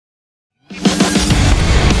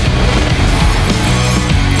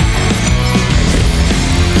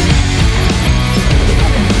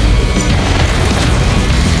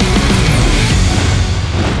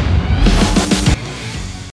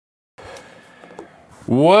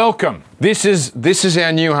Welcome. This is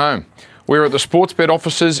our new home. We're at the Sportsbet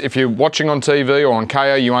offices. If you're watching on TV or on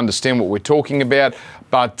KO, you understand what we're talking about.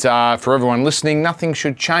 But for everyone listening, nothing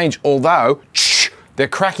should change. Although, they're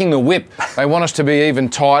cracking the whip. They want us to be even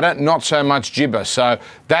tighter, not so much gibber. So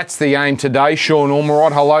that's the aim today. Sean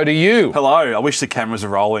Ormerod, hello to you. Hello. I wish the cameras were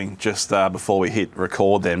rolling just before we hit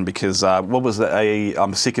record then, because what was that?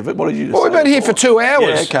 I'm sick of it. What did you just say? We've been here for 2 hours.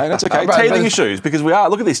 Yeah, okay, that's okay. Teething issues, because we are.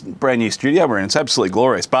 Look at this brand new studio we're in. It's absolutely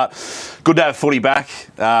glorious. But good to have footy back.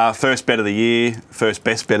 First bet of the year, first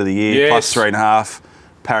best bet of the year, Yes. plus 3.5.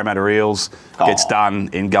 Parramatta Eels gets done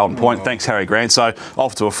in Golden Point. Thanks, Harry Grant. So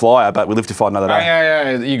off to a flyer, but we live to fight another day.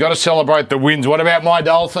 Hey, you got to celebrate the wins. What about my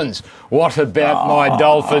Dolphins? What about my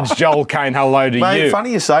Dolphins? Joel Kane, hello to Mate, you.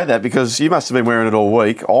 funny you say that, because you must have been wearing it all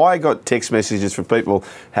week. I got text messages from people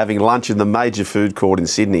having lunch in the major food court in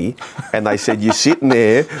Sydney, and they said, you're sitting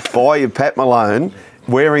there by your Pat Malone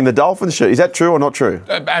wearing the Dolphins shirt. Is that true or not true?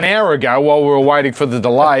 An hour ago, while we were waiting for the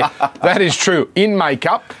delay, that is true. In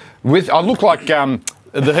makeup, I look like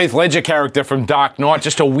the Heath Ledger character from Dark Knight,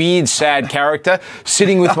 just a weird, sad character,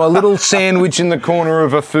 sitting with my little sandwich in the corner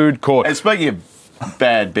of a food court. And speaking of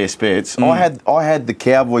bad best bets, I had the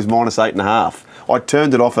Cowboys minus 8.5. I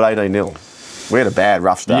turned it off at 18-0. We had a bad,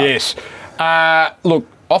 rough start. Yes. Look,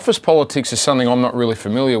 office politics is something I'm not really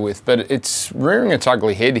familiar with, but it's rearing its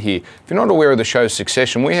ugly head here. If you're not aware of the show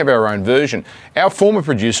Succession, we have our own version. Our former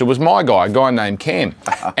producer was my guy, a guy named Cam,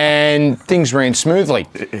 and things ran smoothly.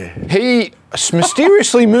 He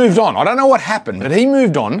mysteriously moved on. I don't know what happened, but he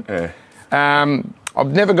moved on.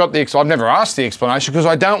 I've never asked the explanation because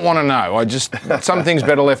I don't want to know. Some things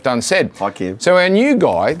better left unsaid. Hi, Kim. So our new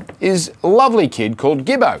guy is a lovely kid called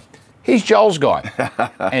Gibbo. He's Joel's guy.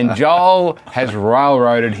 And Joel has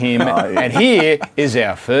railroaded him. And here is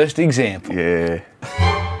our first example. Yeah.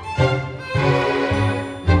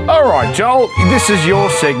 All right, Joel, this is your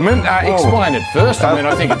segment. Explain it first. I mean,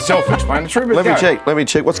 I think it's self-explanatory, but Let me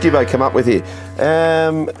check. What's Gibbo come up with here?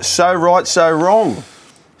 So right, so wrong.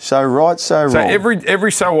 So right, so wrong. So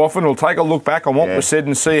every so often we'll take a look back on what was said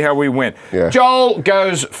and see how we went. Yeah. Joel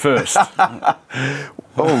goes first.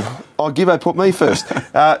 Gibbo put me first.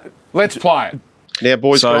 Let's play it. Now,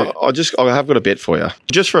 boys, So- I have got a bet for you.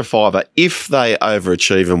 Just for a fiver, if they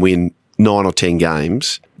overachieve and win 9 or 10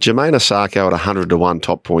 games, Jermaine Osako at 100-1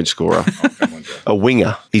 top point scorer. A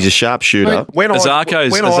winger. He's a sharpshooter.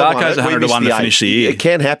 Azarko's 100-1 to finish the year. It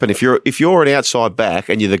can happen if you're an outside back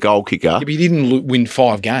and you're the goal kicker. If he didn't win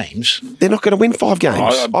 5 games. They're not going to win 5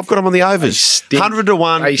 games. I've got them on the overs.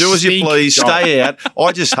 100-1. Do as you please. Stay out.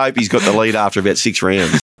 I just hope he's got the lead after about 6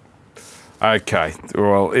 rounds. Okay.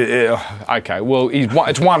 Well,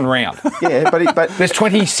 it's one round. Yeah, but There's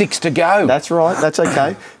 26 to go. that's right. That's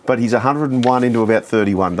okay. But he's 101 into about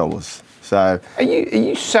 $31. So Are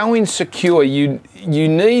you so insecure? You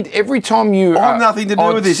need every time you. I have nothing to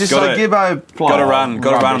do with this. This is a Gibbo play. Got to run on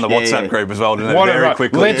the Rubbish. WhatsApp group as well, didn't it? Whatever. Very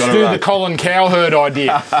quickly. Let's Gotta do run. the Colin Cowherd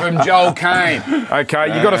idea from Joel Kane.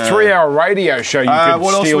 Okay, you got a 3-hour radio show. You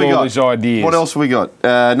could steal all these ideas. What else we got?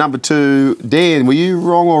 Number 2, Dan, were you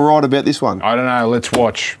wrong or right about this one? I don't know. Let's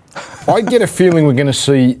watch. I get a feeling we're going to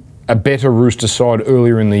see a better Rooster side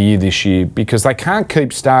earlier in the year this year because they can't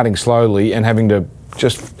keep starting slowly and having to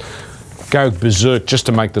just go berserk just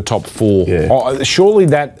to make the top 4. Yeah. Surely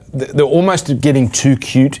they're almost getting too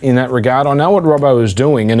cute in that regard. I know what Robbo is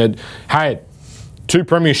doing, and 2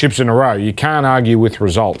 premierships in a row. You can't argue with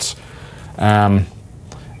results. I'm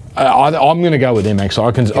going to go with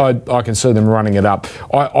MX. I can see them running it up.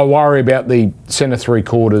 I worry about the centre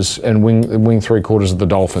 3/4 and wing 3/4 of the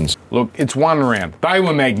Dolphins. Look, it's one round. They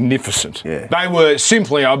were magnificent. Yeah. They were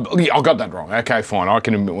simply. I got that wrong. Okay, fine. I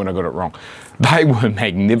can admit when I got it wrong. They were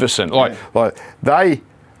magnificent. I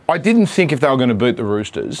didn't think if they were going to beat the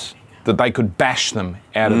Roosters that they could bash them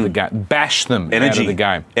out of the game. Bash them out of the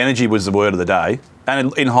game. Energy was the word of the day.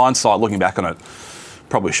 And in hindsight, looking back on it,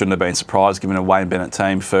 probably shouldn't have been surprised given a Wayne Bennett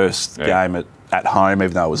team first game at home,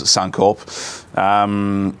 even though it was at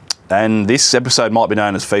Suncorp. And this episode might be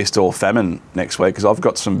known as Feast or Famine next week because I've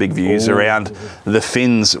got some big views around the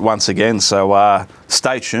Finns once again. So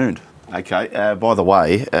stay tuned. Okay. By the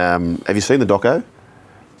way, have you seen the doco?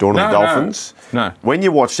 Dawn of the Dolphins? No. When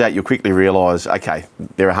you watch that, you'll quickly realise, okay,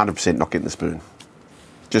 they're 100% not getting the spoon.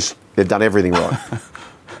 Just, they've done everything right.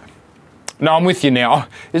 No, I'm with you now.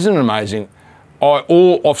 Isn't it amazing?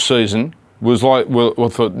 All off-season was like,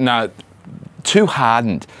 thought, no, too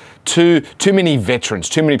hardened, too many veterans,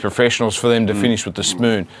 too many professionals for them to finish with the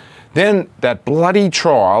spoon. Then that bloody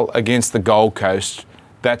trial against the Gold Coast,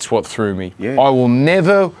 that's what threw me. Yeah. I will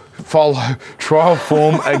never follow trial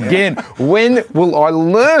form again. When will I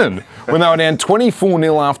learn? When they were down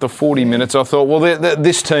 24-0 after 40 minutes, I thought, well,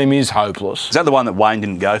 this team is hopeless. Is that the one that Wayne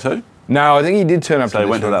didn't go to? No, I think he did turn up. So he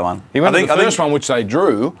went to that one. He went to the first one, which they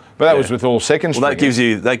drew, but that was with all second Well,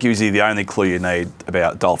 stringers. that gives you the only clue you need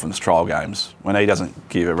about Dolphins trial games. When he doesn't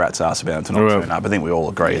give a rat's ass about him to not turn up, I think we all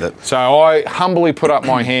agree that. So I humbly put up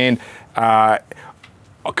my hand.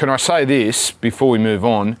 Can I say this before we move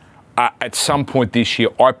on? At some point this year,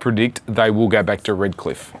 I predict they will go back to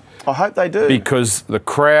Redcliffe. I hope they do. Because the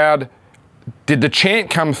crowd, did the chant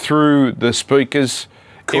come through the speakers?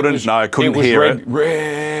 Couldn't hear it.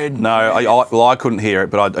 Red. No, I couldn't hear it,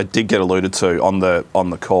 but I did get alluded to on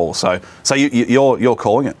the call. So you're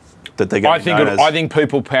calling it that they're going. I think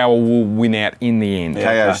People Power will win out in the end.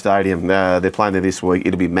 KO Stadium. They're playing there this week.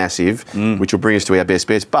 It'll be massive, which will bring us to our best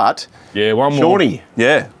bets. But one more. Shawnee.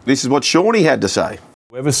 Yeah. This is what Shawnee had to say.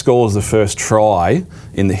 Whoever scores the first try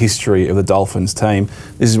in the history of the Dolphins team,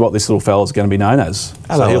 this is what this little fella's going to be known as.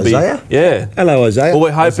 Hello, Isaiah. Yeah. Hello, Isaiah.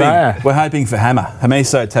 Well, Isaiah. we're hoping for Hammer.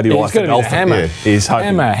 Hamiso Tabuai for Dolphin. Hammer. Is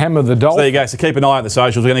hoping. Hammer the Dolphin. So there you go. So keep an eye on the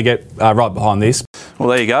socials. We're going to get right behind this. Well,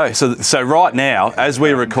 there you go. So right now, as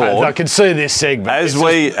we record, I can see this segment. As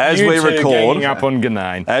we record, ganging up on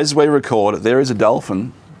Ganane. As we record, there is a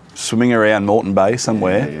dolphin swimming around Moreton Bay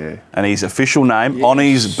somewhere, and his official name on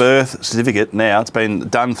his birth certificate now, it's been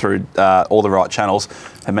done through all the right channels,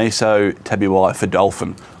 Hamiso Tabuai for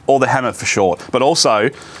Dolphin, or the Hammer for short. But also,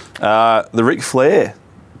 the Ric Flair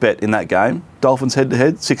bet in that game, Dolphins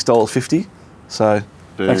head-to-head, $6.50. So...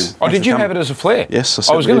 Thanks did you have it as a flare? Yes,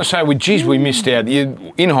 I was going to say, we missed out.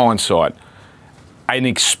 In hindsight, an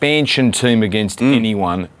expansion team against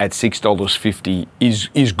anyone at $6.50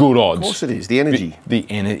 is good odds. Of course it is. The energy. The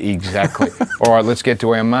energy, exactly. All right, let's get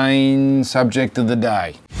to our main subject of the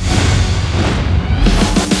day.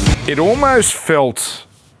 It almost felt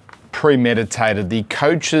premeditated, the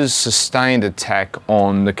coach's sustained attack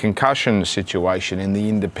on the concussion situation in the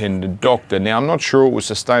independent doctor. Now, I'm not sure it was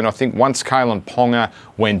sustained. I think once Kalen Ponga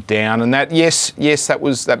went down, and that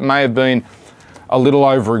may have been a little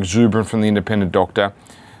over exuberant from the independent doctor.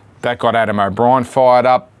 That got Adam O'Brien fired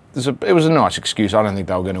up. It was a nice excuse. I don't think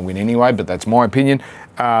they were going to win anyway, but that's my opinion.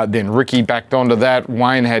 Then Ricky backed onto that.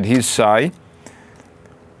 Wayne had his say.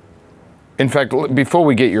 In fact, before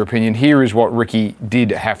we get your opinion, here is what Ricky did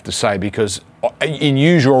have to say, because in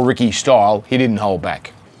usual Ricky style, he didn't hold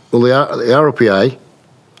back. Well, the RLPA,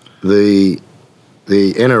 the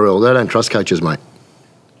NRL, they don't trust coaches, mate.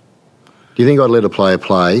 Do you think I'd let a player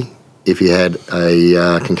play if he had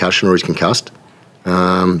a concussion or he's concussed?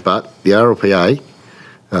 But the RLPA,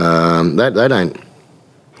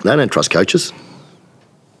 they don't trust coaches.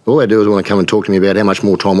 All they do is want to come and talk to me about how much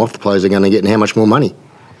more time off the players are going to get and how much more money.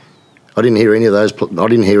 I didn't hear anybody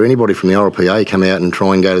from the RLPA come out and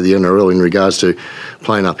try and go to the NRL in regards to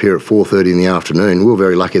playing up here at 4:30 in the afternoon. We were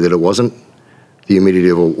very lucky that it wasn't the humidity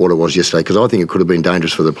of what it was yesterday, because I think it could have been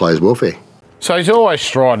dangerous for the players' welfare. So he's always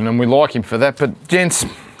strident, and we like him for that, but gents.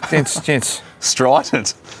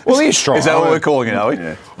 Strident? Well, he's strident. Is that what we're calling it, are we?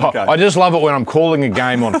 Yeah. Okay. I just love it when I'm calling a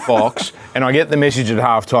game on Fox and I get the message at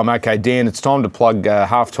halftime, okay, Dan, it's time to plug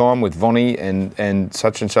halftime with Vonnie and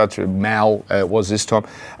such, Mal was this time.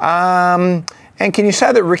 And can you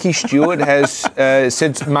say that Ricky Stewart has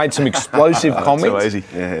made some explosive comments? Too easy.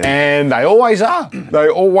 Yeah. And they always are. They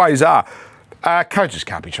always are. Coaches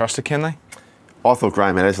can't be trusted, can they? I thought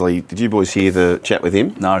Graham Annesley, did you boys hear the chat with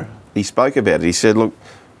him? No. He spoke about it. He said, look,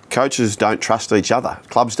 coaches don't trust each other.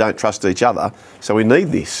 Clubs don't trust each other. So we need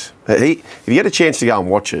this. If you get a chance to go and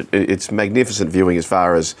watch it, it's magnificent viewing as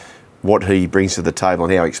far as what he brings to the table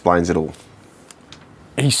and how he explains it all.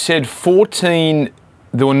 He said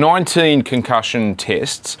there were 19 concussion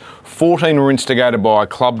tests. 14 were instigated by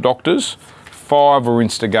club doctors. 5 were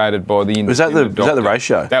instigated by the independent doctor. Was that the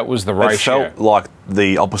ratio? That was the ratio. It felt like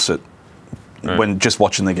the opposite when just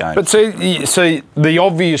watching the game. But see, the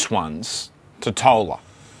obvious ones, Totola,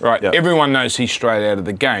 right? Yep. Everyone knows he's straight out of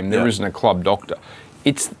the game. There isn't a club doctor.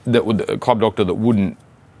 It's a club doctor that wouldn't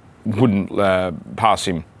pass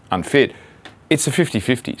him unfit. It's the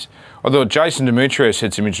 50-50s. I thought Jason Demetriou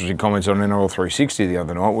had some interesting comments on NRL 360 the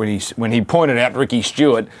other night when he pointed out Ricky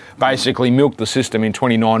Stewart basically milked the system in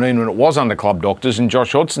 2019 when it was under club doctors and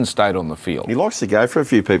Josh Hodgson stayed on the field. He likes to go for a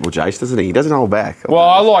few people, Jace, doesn't he? He doesn't hold back. Well,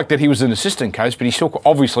 I like that he was an assistant coach, but he's still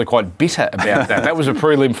obviously quite bitter about that. That was a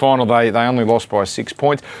prelim final. They only lost by 6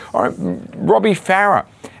 points. All right, Robbie Farah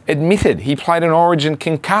admitted he played an Origin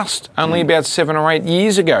concussed only about 7 or 8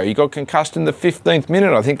 years ago. He got concussed in the 15th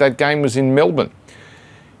minute. I think that game was in Melbourne.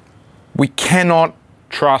 We cannot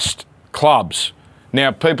trust clubs.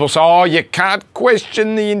 Now, people say, oh, you can't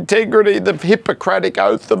question the integrity, the Hippocratic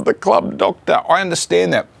oath of the club doctor. I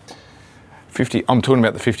understand that. I'm talking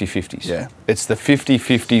about the 50-50s. Yeah. It's the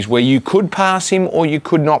 50-50s where you could pass him or you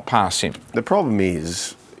could not pass him. The problem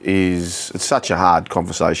is it's such a hard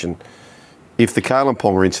conversation. If the Kalen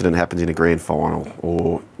Ponga incident happens in a grand final,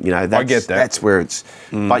 or, I get that. That's where it's...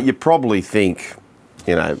 But you probably think,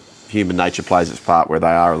 human nature plays its part where they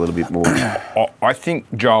are a little bit more... I think,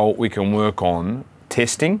 Joel, we can work on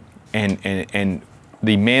testing and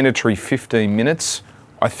the mandatory 15 minutes.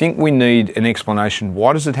 I think we need an explanation.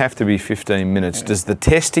 Why does it have to be 15 minutes? Does the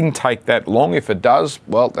testing take that long? If it does,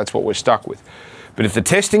 well, that's what we're stuck with. But if the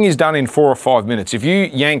testing is done in 4 or 5 minutes, if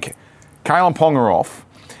you yank Kalen Ponga off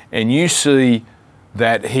and you see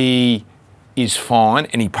that he is fine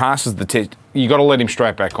and he passes the test, you got to let him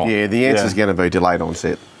straight back on. Yeah, the answer's going to be delayed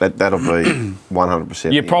onset. That'll be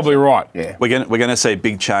 100%. You're probably right. Yeah. We're going to see a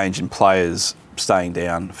big change in players staying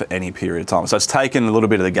down for any period of time. So it's taken a little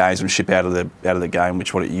bit of the gamesmanship out of the game,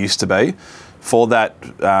 which what it used to be. For that,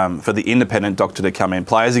 for the independent doctor to come in,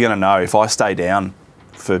 players are going to know if I stay down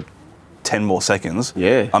for 10 more seconds,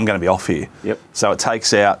 I'm going to be off here. Yep. So it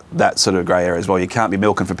takes out that sort of grey area as well. You can't be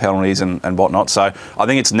milking for penalties and whatnot. So I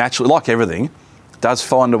think it's natural, like everything, does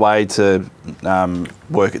find a way to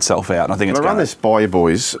work itself out. And I think it's I run this by you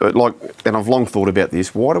boys, and I've long thought about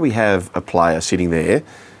this. Why do we have a player sitting there,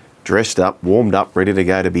 dressed up, warmed up, ready to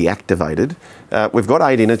go to be activated? We've got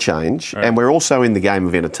 8 interchange, and we're also in the game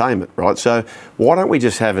of entertainment, right? So why don't we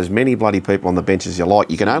just have as many bloody people on the bench as you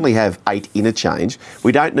like? You can only have 8 interchange.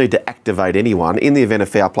 We don't need to activate anyone. In the event of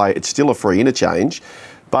foul play, it's still a free interchange.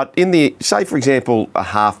 But say, for example,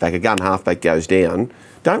 a gun halfback goes down,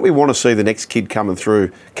 don't we want to see the next kid come on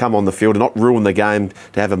the field and not ruin the game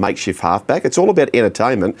to have a makeshift halfback? It's all about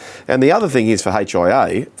entertainment. And the other thing is for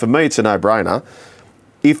HIA, for me it's a no-brainer.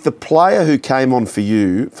 If the player who came on for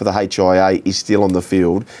you for the HIA is still on the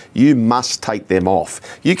field, you must take them off.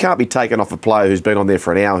 You can't be taking off a player who's been on there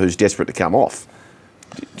for an hour who's desperate to come off.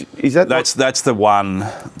 Is that that's the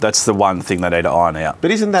one thing they need to iron out.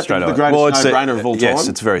 But isn't that the greatest no-brainer of all time? Yes,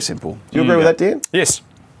 it's very simple. Do you agree with that, Dan? Yes.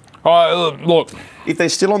 Look. If they're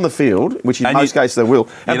still on the field, which in most cases they will.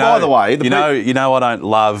 And by the way, you know I don't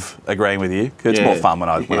love agreeing with you because it's more fun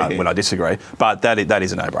when I disagree. But that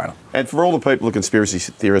is a no-brainer. And for all the people, the conspiracy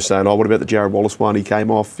theorists saying, "Oh, what about the Jared Wallace one? He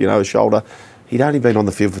came off, the shoulder." He'd only been on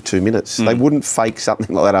the field for 2 minutes. They wouldn't fake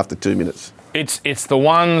something like that after 2 minutes. It's the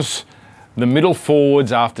ones, the middle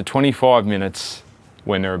forwards after 25 minutes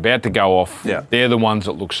when they're about to go off. Yeah. They're the ones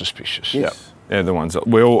that look suspicious. Yeah. They're the ones that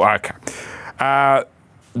will. Okay.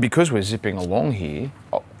 Because we're zipping along here,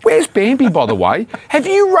 where's Bambi, by the way? Have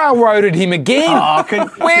you railroaded him again?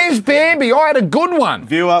 Where's Bambi? I had a good one.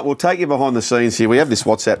 Viewer, we'll take you behind the scenes here. We have this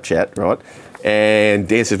WhatsApp chat, right? And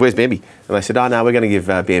Dan says, where's Bambi? And they said, oh, no, we're going to give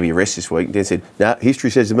Bambi a rest this week. And Dan said, no, history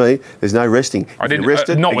says to me, there's no resting. I didn't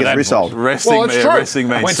rested, not with that wrist-hold. Well, it's true.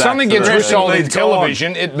 When something gets wrist-hold in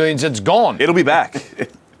television, it means it's gone. It'll be back.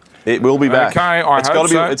 It will be back. Okay, I hope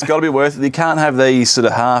so. It's got to be worth it. You can't have these sort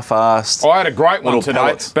of half-assed. I had a great one today,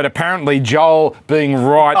 pellets. but apparently Joel being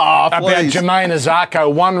right about please. Jermaine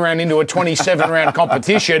Azarko 1 round into a 27-round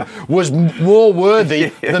competition was more worthy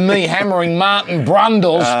than me hammering Martin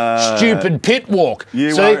Brundle's stupid pit walk.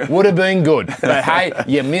 Would have been good. But hey,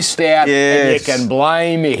 you missed out and you can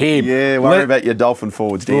blame him. Yeah, worry about your Dolphin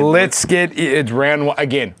forwards, Dan. Let's get it round one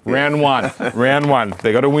again. Round one. Round one.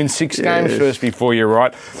 They got to win 6 games first before you're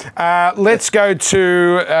right. Let's go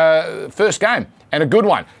to first game, and a good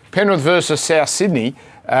one. Penrith versus South Sydney.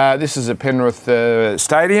 This is at Penrith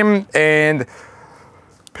Stadium, and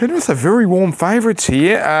Penrith are very warm favourites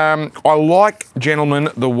here. I like, gentlemen,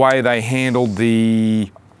 the way they handled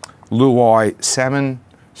the Luai salmon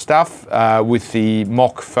stuff with the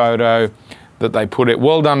mock photo that they put it.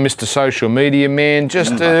 Well done, Mr. Social Media Man.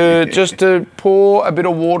 Just to pour a bit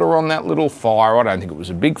of water on that little fire. I don't think it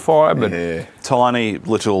was a big fire, but Tiny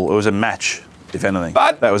little. It was a match, if anything.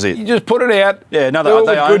 But that was it. You just put it out. Yeah, no, they they with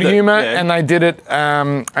owned good humour, it. Yeah. and they did it.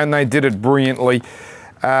 And they did it brilliantly.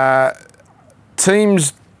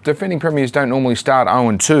 Teams. Defending premiers don't normally start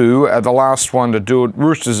 0-2. The last one to do it,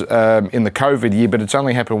 Roosters in the COVID year, but it's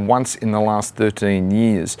only happened once in the last 13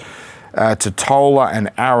 years. Totola and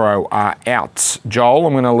Arrow are out. Joel,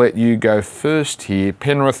 I'm going to let you go first here.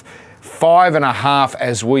 Penrith 5.5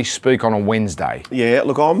 as we speak on a Wednesday. Yeah,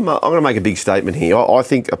 look, I'm going to make a big statement here. I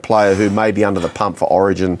think a player who may be under the pump for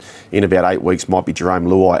Origin in about 8 weeks might be Jerome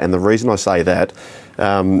Luai. And the reason I say that,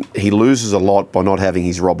 he loses a lot by not having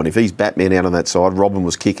his Robin. If he's Batman out on that side, Robin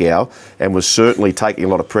was kick-out and was certainly taking a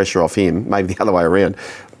lot of pressure off him, maybe the other way around.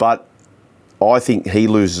 But I think he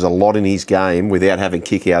loses a lot in his game without having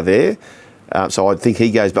kick-out there. So I think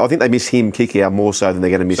he goes, but I think they miss him kick out more so than they're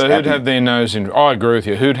going to miss. So Appy. who'd have their nose in? I agree with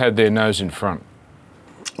you. Who'd have their nose in front?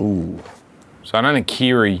 Ooh. So I don't think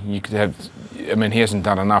Keary, you could have. I mean, he hasn't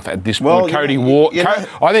done enough at this Well, point. Cody you know- Walker. you know-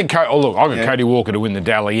 I think. Look, I got Cody Walker to win the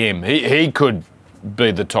Dally M. He could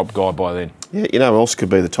be the top guy by then. Yeah, you know who else could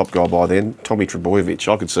be the top guy by then? Tommy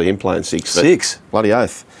Trebojevic. I could see him playing 6. but 6? Bloody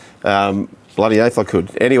oath. Bloody oath I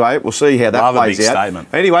could. Anyway, we'll see how that Love a plays big out. statement.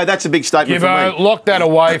 Anyway, that's a big statement Gibbo, for me. lock that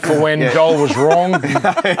away for when Joel was wrong.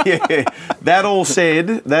 Yeah. That all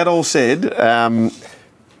said,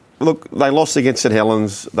 look, they lost against St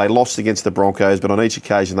Helens, they lost against the Broncos, but on each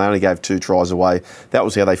occasion they only gave 2 tries away. That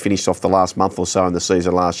was how they finished off the last month or so in the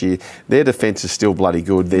season last year. Their defence is still bloody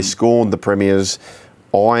good. They're scorned the premiers.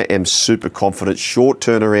 I am super confident. Short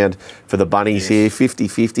turnaround for the Bunnies here,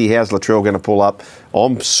 50-50. How's Latrell going to pull up?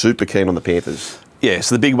 I'm super keen on the Panthers. Yeah,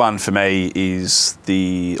 so the big one for me is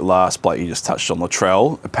the last bloke you just touched on,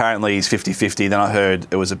 Latrell. Apparently he's 50-50. Then I heard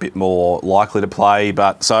it was a bit more likely to play.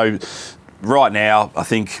 But so right now, I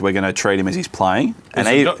think we're going to treat him as he's playing.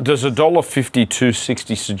 Does $1.50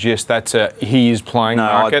 2.60 suggest that's a he is playing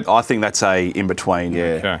market? I think that's a in between.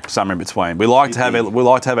 Yeah. Okay. Somewhere in between. We like to have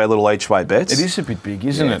our little each way bets. It is a bit big,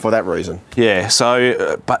 isn't it? For that reason. Yeah.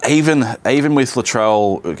 So, but even with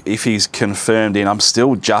Latrell, if he's confirmed in, I'm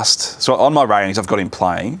still just so on my ratings. I've got him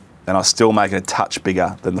playing, and I still make it a touch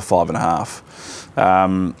bigger than the 5.5.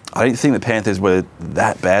 I don't think the Panthers were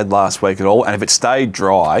that bad last week at all, and if it stayed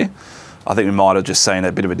dry, I think we might have just seen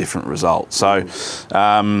a bit of a different result. So,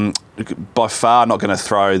 by far not going to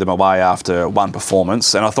throw them away after one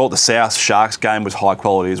performance. And I thought the South Sharks game was high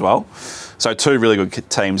quality as well. So 2 really good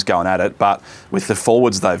teams going at it. But with the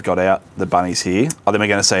forwards they've got out, the Bunnies here, I think we're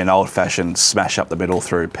going to see an old-fashioned smash up the middle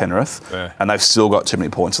through Penrith. Yeah. And they've still got too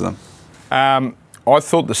many points in them. I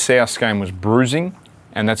thought the South game was bruising,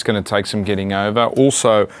 and that's going to take some getting over.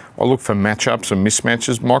 Also, I look for matchups and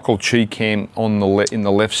mismatches. Michael Cheekham in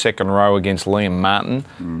the left second row against Liam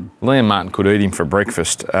Martin. Liam Martin could eat him for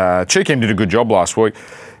breakfast. Cheekham did a good job last week.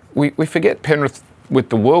 We forget Penrith, with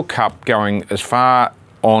the World Cup going as far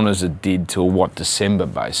on as it did till, December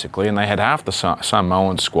basically, and they had half the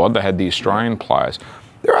Samoan squad. They had the Australian players.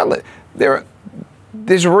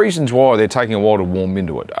 There's reasons why they're taking a while to warm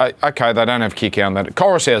into it. Okay, they don't have kick out.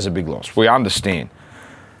 Coruscant's a big loss. We understand.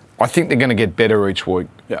 I think they're going to get better each week.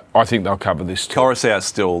 Yeah. I think they'll cover this too. Coruscant's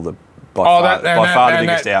still by far the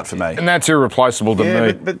biggest out for me. And that's irreplaceable to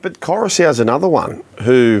me. But Coruscant's another one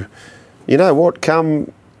who, you know what,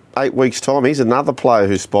 come 8 weeks' time, he's another player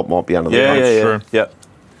whose spot might be under the bench. True.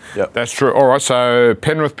 Yep. That's true. All right, so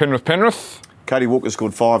Penrith. Cody Walker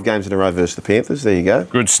scored 5 games in a row versus the Panthers. There you go.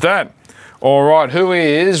 Good stat. All right, who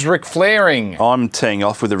is Rick Flaring? I'm teeing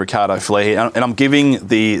off with the Ricardo Flair here, and I'm giving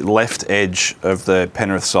the left edge of the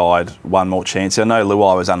Penrith side one more chance. I know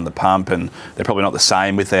Luai was under the pump, and they're probably not the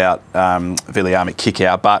same without Viliame kick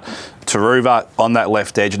out, but Taruva on that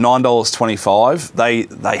left edge,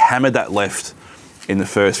 $9.25. They hammered that left in the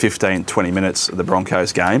first 15, 20 minutes of the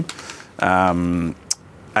Broncos game.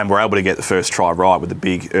 And were able to get the first try right with the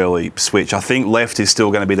big early switch. I think left is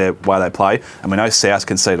still going to be their way they play, and we know South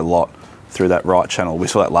concede a lot through that right channel. We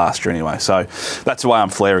saw that last year anyway. So that's the way I'm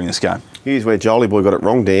flaring this game. Here's where Jolie Boy got it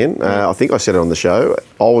wrong, Dan. I think I said it on the show.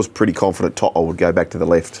 I was pretty confident Toto would go back to the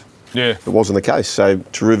left. Yeah. It wasn't the case. So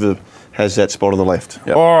Taruva has that spot on the left.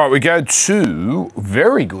 Yep. All right, we go to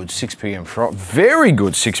very good 6 p.m.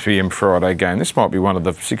 Friday game. This might be one of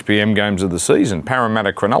the 6 p.m. games of the season.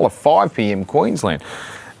 Parramatta Cronulla, 5 p.m. Queensland.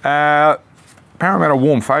 Parramatta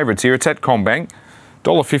warm favourites here. It's at CommBank.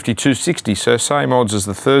 $1.50, $2.60, so same odds as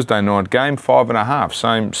the Thursday night game,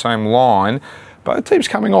 5.5, same line. Both teams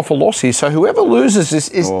coming off a loss here, so whoever loses this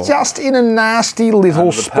is just in a nasty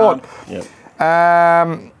little spot. Yep.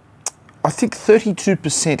 I think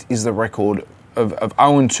 32% is the record of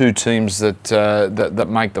 0-2 teams that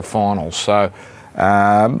make the finals, so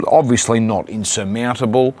obviously not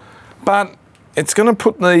insurmountable, but it's going to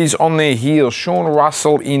put these on their heels. Sean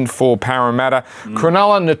Russell in for Parramatta.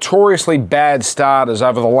 Cronulla, notoriously bad starters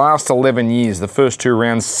over the last 11 years. The first 2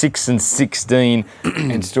 rounds, 6 and 16,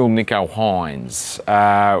 and still Nico Hines.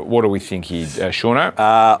 What do we think here, Shauno?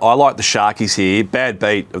 I like the Sharkies here. Bad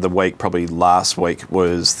beat of the week, probably last week,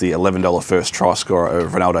 was the $11 first try scorer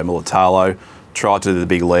of Ronaldo Militalo. Tried to do the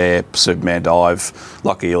big lair, Superman dive.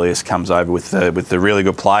 Lockie Elias comes over with the really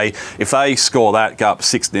good play. If they score that, go up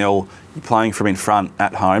 6-0, playing from in front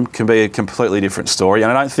at home can be a completely different story.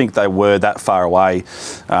 And I don't think they were that far away.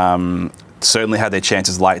 Certainly had their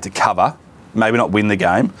chances late to cover, maybe not win the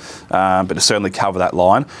game, but to certainly cover that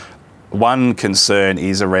line. One concern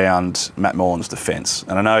is around Matt Moylan's defence.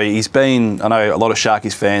 And I know a lot of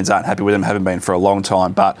Sharkies fans aren't happy with him, haven't been for a long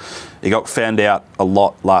time, but he got found out a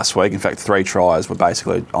lot last week. In fact, 3 tries were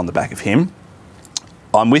basically on the back of him.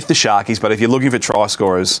 I'm with the Sharkies, but if you're looking for try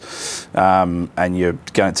scorers and you're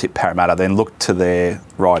going to tip Parramatta, then look to their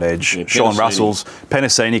right edge. Yeah, Sean Russell's.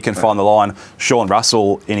 Penasini can find the line. Sean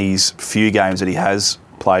Russell, in his few games that he has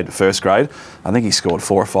played first grade, I think he scored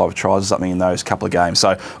 4 or 5 tries or something in those couple of games.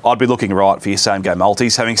 So I'd be looking right for your same game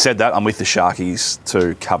multis. Having said that, I'm with the Sharkies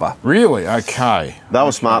to cover. Really? Okay. They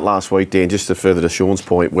were smart last week, Dan, just to further to Sean's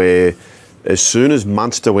point, where as soon as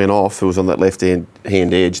Munster went off, who was on that left-hand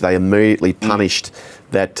edge, they immediately punished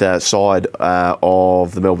that side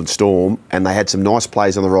of the Melbourne Storm, and they had some nice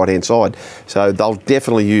plays on the right-hand side. So they'll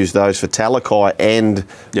definitely use those for Talakai and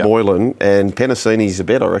Moylan, and Penasini's a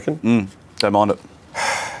bet, I reckon. Don't mind it.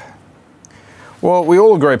 Well, we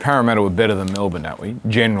all agree Parramatta were better than Melbourne, don't we?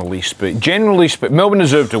 Generally speaking. Melbourne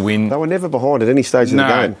deserved to win. They were never behind at any stage of the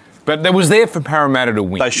game. But it was there for Parramatta to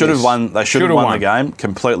win. They should have won. They should have won the game.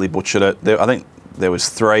 Completely butchered it. I think there was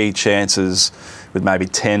 3 chances with maybe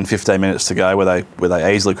 10, 15 minutes to go where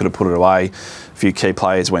they easily could have put it away. A few key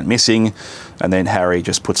players went missing, and then Harry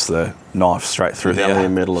just puts the knife straight through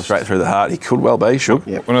straight through the heart. He could well be, should.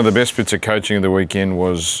 Yep. One of the best bits of coaching of the weekend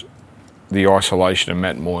was the isolation of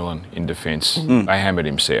Matt Moylan in defence. They hammered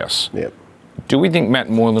him south. Yep. Do we think Matt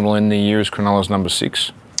Moylan will end the year as Cronulla's number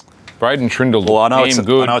 6? Braden Trindle, Well, I know it's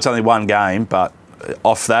good. only one game, but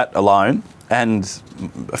off that alone, and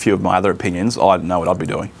a few of my other opinions, I know what I'd be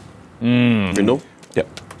doing. Brindle?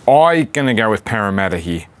 Yep. I'm going to go with Parramatta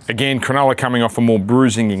here. Again, Cronulla coming off a more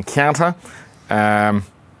bruising encounter.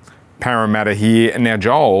 Parramatta here. And now,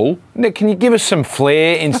 Joel, Nick, can you give us some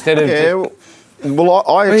flair instead of... Yeah, well,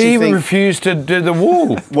 I He actually even think... refused to do the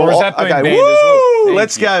wall. Well, or has that been banned as woo! well? Thank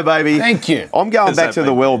Let's you. go, baby. Thank you. I'm going Has back that to the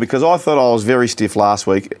been well because I thought I was very stiff last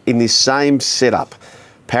week in this same setup.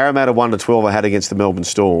 Parramatta 1-12 I had against the Melbourne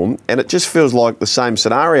Storm, and it just feels like the same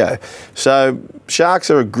scenario. So Sharks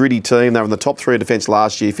are a gritty team. They were in the top 3 of defence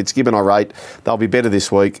last year. Fitzgibbon I rate. They'll be better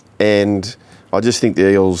this week, and I just think the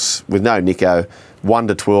Eels, with no Nico,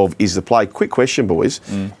 1-12 is the play. Quick question, boys.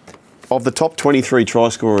 Of the top 23 try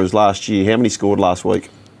scorers last year, how many scored last week?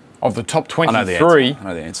 Of the top I know the 23, answer. I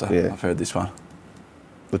know the answer. Yeah. I've heard this one.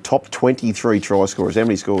 The top 23 try scorers, how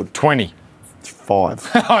many scored? 20.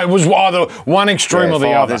 5. It was either one extreme or the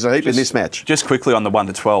 5. other. There's a heap in this match. Just quickly on the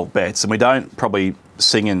 1-12 bets, and we don't probably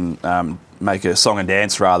sing and make a song and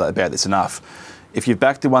dance rather about this enough. If you've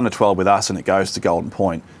backed the 1-12 with us and it goes to Golden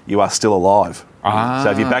Point, you are still alive. So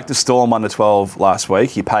if you backed the Storm 1-12 last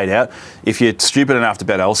week, you paid out. If you're stupid enough to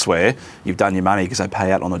bet elsewhere, you've done your money because they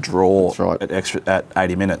pay out on a draw That's right. at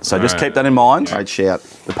 80 minutes. So just keep that in mind. Great shout.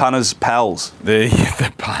 The punters' pals. The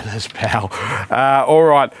punters, pal. All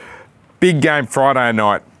right. Big game Friday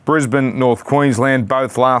night. Brisbane, North Queensland,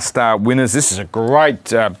 both last winners. This is a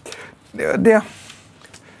great... now,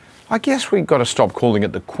 I guess we've got to stop calling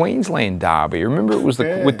it the Queensland Derby. Remember it was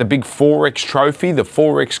with the big 4X trophy, the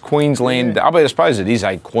 4X Queensland Derby. I suppose it is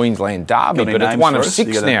a Queensland Derby, Got any but it's names one for of us? 6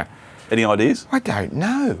 You got now. Any ideas? I don't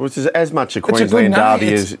know. Which is as much a good Queensland name.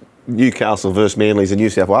 derby as Newcastle versus Manly is a New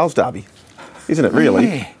South Wales derby. Isn't it,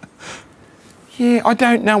 really? Yeah, I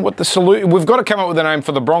don't know what the solution... We've got to come up with a name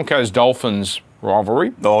for the Broncos-Dolphins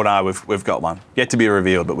rivalry. Oh, no, we've got one. Yet to be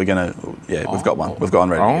revealed, but we're going to... Yeah, we've got one. We've got one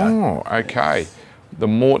ready to go. Oh, okay. The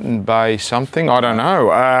Moreton Bay something, I don't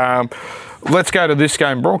know. Let's go to this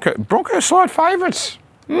game. Broncos slight favourites.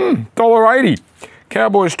 $1.80.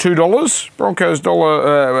 Cowboys $2. Broncos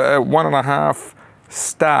 $1.50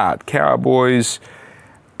 start. Cowboys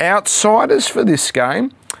outsiders for this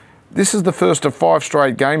game. This is the first of 5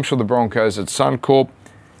 straight games for the Broncos at Suncorp.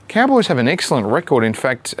 Cowboys have an excellent record, in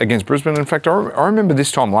fact, against Brisbane. In fact, I remember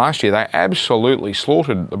this time last year, they absolutely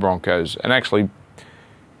slaughtered the Broncos and actually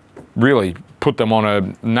really put them on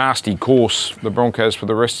a nasty course, the Broncos, for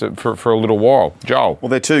the rest of, for a little while. Joel? Well,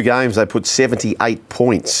 their 2 games, they put 78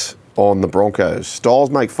 points on the Broncos. Styles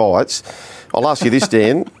make fights. I'll ask you this,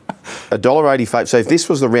 Dan. $1.80 favourite. So if this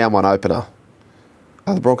was the round 1 opener,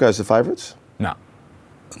 are the Broncos the favourites? No.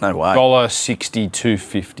 No way. $1.60,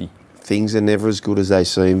 $2.50. Things are never as good as they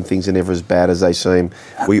seem. Things are never as bad as they seem.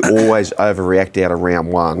 We always overreact out of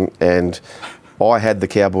round 1, and I had the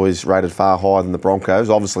Cowboys rated far higher than the Broncos.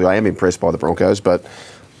 Obviously, I am impressed by the Broncos, but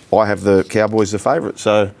I have the Cowboys the favourite.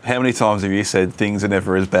 So How many times have you said things are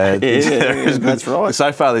never as bad? Yeah, Things are never as good? that's right.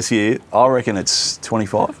 So far this year, I reckon it's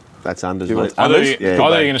 25. That's unders, You mate. want I thought unders? you were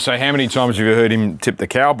going to say, how many times have you heard him tip the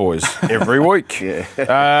Cowboys? Every week.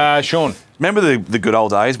 Sean. Remember the good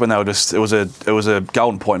old days when they were just it was a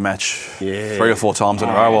golden point match 3 or 4 times in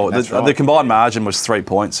a row. Well, the combined margin was 3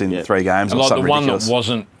 points in 3 games. Like something the one ridiculous. that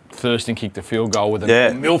wasn't Thurston kicked a field goal with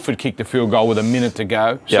Yeah. Milford kicked a field goal with a minute to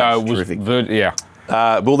go. Yeah, So it was terrific.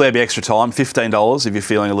 Will there be extra time? $15 if you're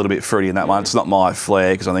feeling a little bit fruity in that one. It's not my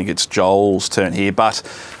flair because I think it's Joel's turn here. But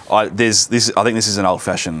I think this is an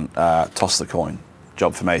old-fashioned toss the coin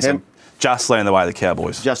job for me. So just leading the way of the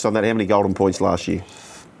Cowboys. Just on that, how many golden points last year?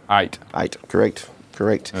 8. 8. Correct.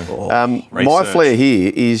 Oh, My research. flair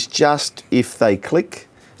here is just if they click,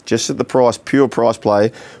 just at the price, pure price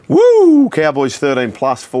play. Woo! Cowboys 13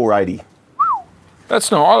 plus 480. That's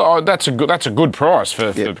that's a good price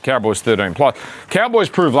for Cowboys 13 plus. Cowboys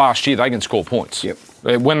proved last year they can score points. Yep.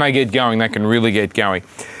 When they get going, they can really get going.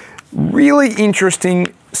 Really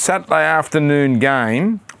interesting Saturday afternoon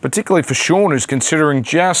game, particularly for Sean, who's considering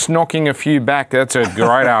just knocking a few back. That's a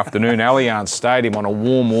great afternoon. Allianz Stadium on a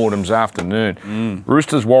warm autumn's afternoon.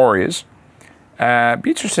 Roosters Warriors. Be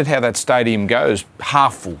interested how that stadium goes.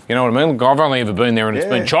 Half full. You know what I mean? Look, I've only ever been there and it's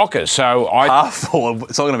been chockers. So Half full.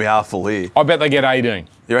 It's not going to be half full here. I bet they get 18.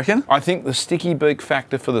 You reckon? I think the sticky beak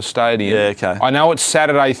factor for the stadium. Yeah, okay. I know it's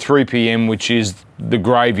Saturday 3 p.m, which is the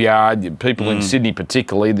graveyard. People in Sydney,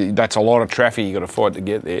 particularly, that's a lot of traffic you got to fight to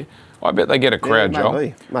get there. I bet they get a crowd,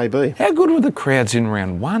 Joel. Maybe. How good were the crowds in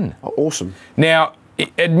round 1? Oh, awesome. Now,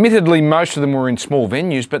 admittedly, most of them were in small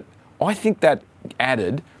venues, but I think that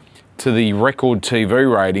added to the record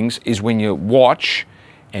TV ratings is when you watch,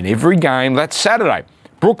 and every game, that's Saturday.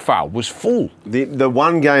 Brookvale was full. The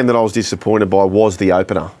one game that I was disappointed by was the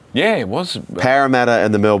opener. Yeah, it was. Parramatta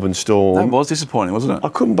and the Melbourne Storm. That was disappointing, wasn't it? I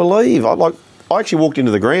couldn't believe. I actually walked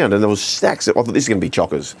into the ground and there was stacks. I thought this is going to be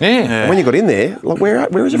chockers. Yeah. And when you got in there, like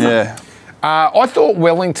where is it from? Yeah. I thought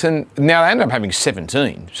Wellington, now they ended up having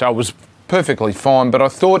 17, so it was perfectly fine, but I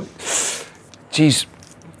thought, geez,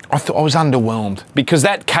 I was underwhelmed because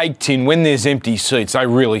that cake tin, when there's empty seats, they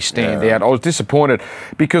really stand out. I was disappointed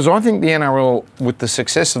because I think the NRL, with the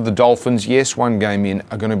success of the Dolphins, yes, one game in,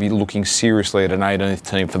 are going to be looking seriously at an 18th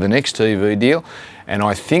team for the next TV deal, and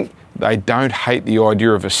I think they don't hate the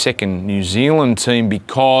idea of a second New Zealand team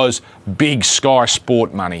because big Sky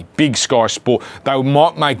Sport money, big Sky Sport. They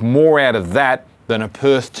might make more out of that than a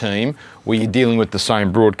Perth team where you're dealing with the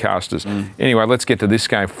same broadcasters. Anyway, let's get to this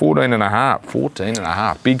game. 14 and a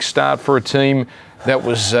half. Big start for a team that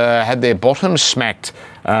was had their bottom smacked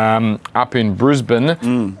up in Brisbane.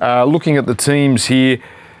 Looking at the teams here,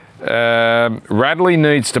 Radley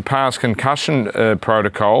needs to pass concussion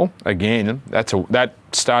protocol again. That's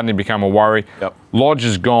starting to become a worry. Yep. Lodge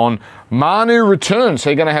is gone. Manu returns. So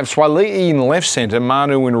you're going to have Swali'i in left centre,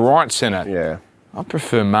 Manu in right centre. Yeah. I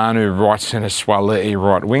prefer Manu right centre, Swali'i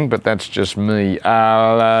right wing, but that's just me.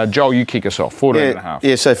 Joel, you kick us off. 14 and a half.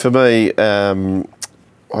 Yeah, so for me,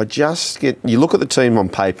 I just get... You look at the team on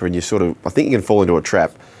paper and you sort of... I think you can fall into a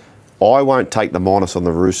trap. I won't take the minus on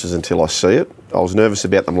the Roosters until I see it. I was nervous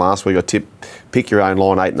about them last week. I tipped pick your own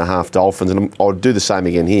line, 8.5 Dolphins, and I'll do the same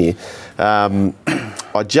again here.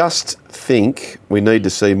 I just think we need to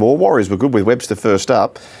see more. Warriors were good with Webster first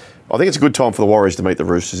up. I think it's a good time for the Warriors to meet the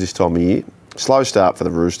Roosters this time of year. Slow start for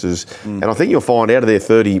the Roosters. And I think you'll find out of their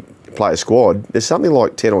 30-player squad, there's something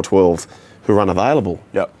like 10 or 12 who are unavailable.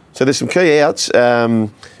 Yep. So there's some key outs,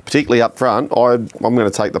 particularly up front. I'm going to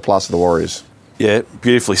take the plus of the Warriors. Yeah,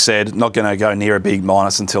 beautifully said. Not going to go near a big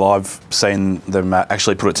minus until I've seen them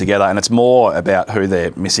actually put it together. And it's more about who they're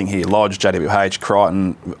missing here. Lodge, JWH,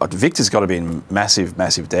 Crichton. Victor's got to be in massive,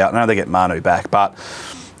 massive doubt. I know they get Manu back, but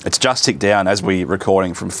it's just ticked down as we're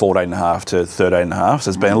recording from 14.5 to 13.5. So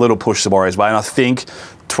there's been a little push the Warriors' way. And I think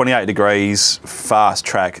 28 degrees, fast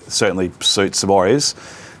track certainly suits the Warriors.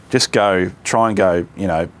 Just try and go, in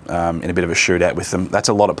a bit of a shootout with them. That's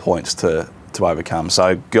a lot of points to overcome.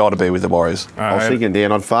 So got to be with the Warriors. I was thinking,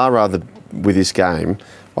 Dan, I'd far rather, with this game, be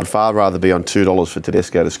on $2 for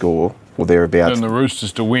Tedesco to score or thereabouts And the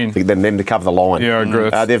Roosters to win. than them to cover the line. Yeah, I agree.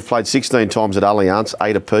 They've played 16 times at Allianz,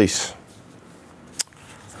 8 apiece.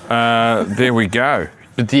 There we go.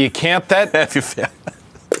 But do you count that?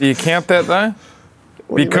 Do you count that, though?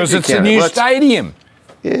 Because it's a new stadium.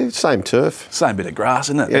 Yeah, same turf. Same bit of grass,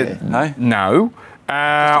 isn't it? Hey? No.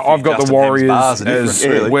 I've got the Justin Hem's Warriors bars are as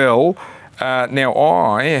different, really. well. Now,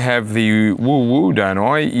 I have the woo-woo, don't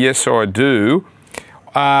I? Yes, I do.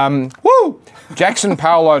 Jackson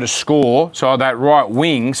Paolo to score, so that right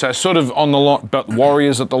wing, so sort of on the line, but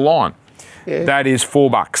Warriors at the line. Yeah. That is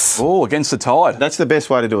 $4. Oh, against the Tide. That's the best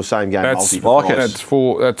way to do a same game multi. like it. That's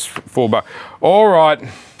 $4. All right.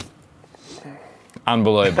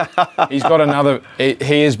 Unbelievable. He's got another.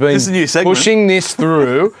 He has been This is a new segment. pushing this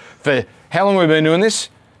through for how long have we been doing this?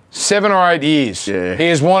 7 or 8 years. Yeah. He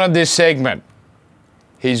has wanted this segment.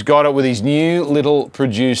 He's got it with his new little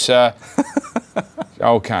producer.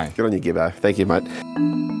 Okay. Good on you, Gibbo. Thank you, mate.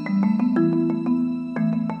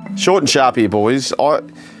 Short and sharp here, boys.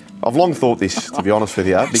 I've long thought this, to be honest with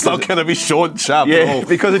you. It's not going to be short and sharp at Yeah, all.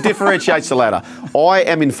 because it differentiates the ladder. I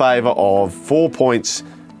am in favour of 4 points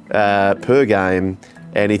per game,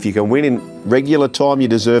 and if you can win in regular time, you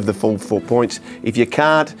deserve the full 4 points. If you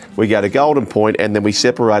can't, we go to golden point, and then we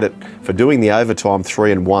separate it for doing the overtime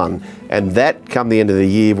 3 and 1, and that, come the end of the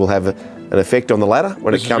year, will have an effect on the ladder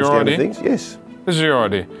when This it is comes your down to idea? things. Yes. This is your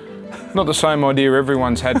idea. Not the same idea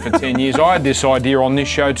everyone's had for 10 years. I had this idea on this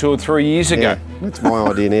show 2 or 3 years ago. Yeah, that's my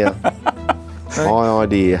idea now. My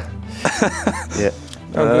idea. Yeah.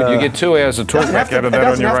 Oh, good. You get 2 hours of talk back out of that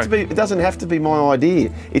on your own. It doesn't have to be my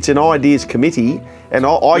idea. It's an ideas committee, and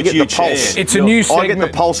I Which get you the pulse. chair. It's a new I segment. get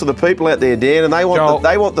the pulse of the people out there, Dan, and they want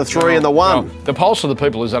Joel, the 3 and the 1. Joel, the pulse of the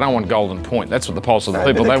people is they don't want golden point. That's what the pulse of the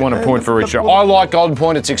people. but They want a the- point for each the- other. I like golden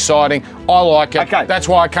point. It's exciting. I like it. Okay. That's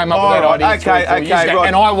why I came up with that All right. idea 3 or 4 Okay, years ago. right.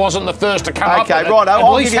 And I wasn't the first to come up with Okay, it. right. At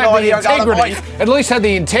I'll least give you had an the idea. Golden integrity. point. At least had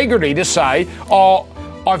the integrity to say, oh,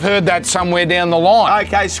 I've heard that somewhere down the line.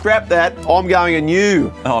 Okay, scrap that. I'm going a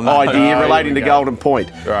new idea No, relating here we to go. golden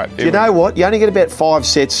point. Right, Do here you we know what? You only get about 5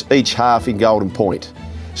 sets each half in golden point.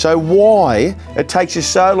 So why it takes you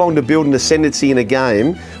so long to build an ascendancy in a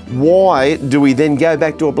game? Why do we then go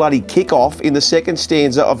back to a bloody kick-off in the second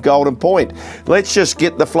stanza of golden point? Let's just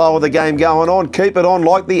get the flow of the game going on. Keep it on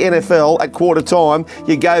like the NFL at quarter time.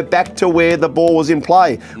 You go back to where the ball was in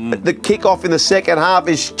play. The kick-off in the second half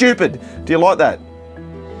is stupid. Do you like that?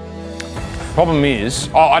 Problem is,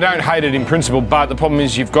 I don't hate it in principle, but the problem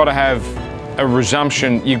is you've got to have a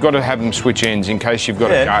resumption. You've got to have them switch ends in case you've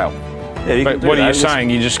got a gale. Yeah, you But can do what are that. you Just saying?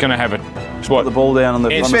 You're just going to have it. Put the ball down on the,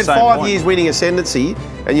 You You on the spend same 5 point. years winning ascendancy,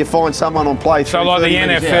 and you find someone on play. So through like the 30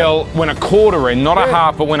 minutes out. NFL, when a quarter end, not a Yeah.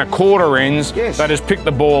 half, but when a quarter ends, Yes. they just pick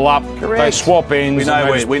the ball up, they Correct. swap ends. We know and they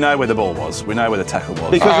where just- we know where the ball was. We know where the tackle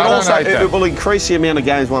was. Because I it don't also hate that. it will increase the amount of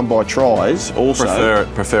games won by tries. Also,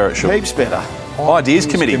 prefer it should. heaps better. Ideas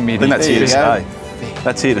committee. I think that's There here to you go. stay.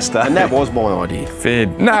 That's here to stay. And that was my idea.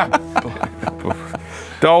 Fed. No.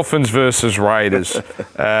 Dolphins versus Raiders.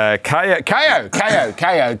 KO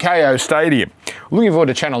Stadium. Looking forward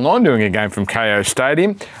to Channel 9 doing a game from KO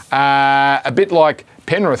Stadium. A bit like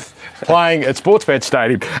Penrith playing at Sportsbet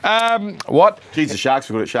Stadium. What? Geez, the Sharks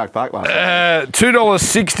were good at Shark Park last night.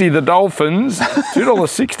 $2.60 the Dolphins,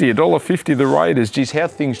 $2.60, $1.50 the Raiders. Geez, how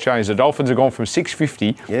things change. The Dolphins have gone from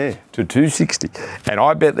 $6.50 Yeah. to $2.60. And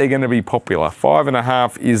I bet they're going to be popular.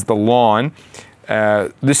 5.5 is the line.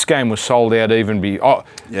 This game was sold out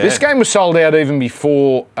This game was sold out even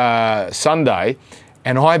before Sunday.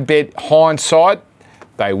 And I bet hindsight,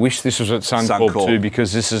 they wish this was at Suncorp Suncorp. too,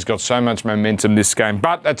 because this has got so much momentum, this game.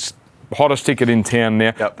 But that's hottest ticket in town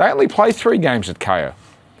now. Yep. They only play 3 games at KO.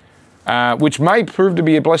 Which may prove to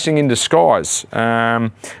be a blessing in disguise.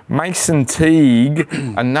 Mason Teague,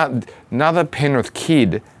 another Penrith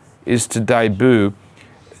kid, is to debut.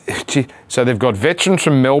 So they've got veterans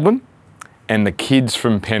from Melbourne and the kids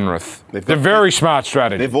from Penrith. They've They're got- very smart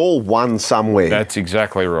strategy. They've all won somewhere. That's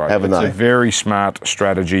exactly right. Haven't it's they? a very smart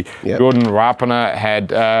strategy. Yep. Jordan Rapana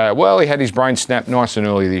had, he had his brain snapped nice and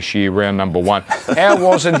early this year, round number 1. How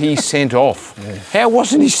wasn't he sent off? How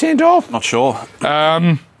wasn't he sent off? Not sure.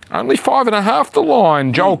 Only 5.5 the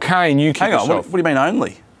line. Joel Kane, you kick Hang on. us What off. do you mean only?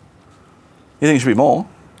 You think it should be more?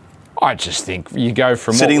 I just think you go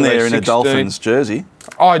from Sitting what were there they, in a 16? Dolphins jersey.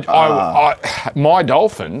 My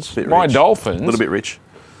Dolphins, Bit my rich. Dolphins. A little bit rich.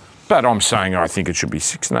 But I'm saying I think it should be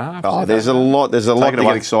 6.5. Oh, there's a lot. There's a lot it to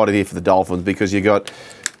away. get excited here for the Dolphins because you've got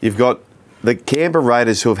the Canberra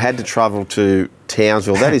Raiders who have had to travel to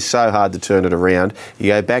Townsville. That is so hard to turn it around. You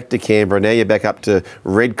go back to Canberra, now you're back up to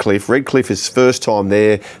Redcliffe. Redcliffe is first time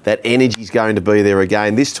there. That energy's going to be there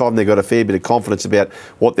again. This time they've got a fair bit of confidence about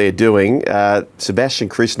what they're doing. Sebastian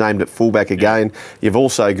Chris named at fullback again. You've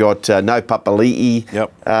also got No Papali'i.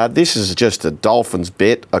 Yep. This is just a Dolphins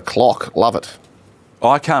bet, a clock. Love it.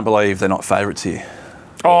 I can't believe they're not favourites here.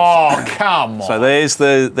 Oh, come on. So there's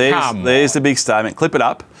the Come there's the big statement. Clip it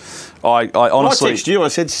up. I honestly I texted you. I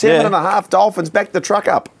said 7.5 Dolphins. Back the truck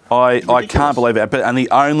up. I can't believe it. And the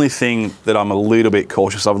only thing that I'm a little bit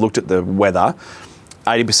cautious, I've looked at the weather,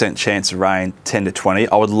 80% chance of rain, 10 to 20.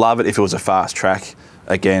 I would love it if it was a fast track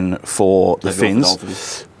again for the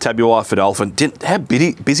Finns. Tabuai for Dolphin. How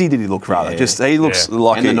busy did he look, rather? Yeah. Just he looks Yeah.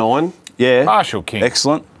 like And the 9. Yeah. Marshall King.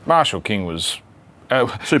 Excellent. Marshall King was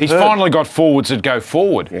He's finally got forwards that go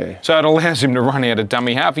forward. Yeah. So it allows him to run out of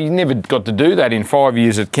dummy half. He never got to do that in 5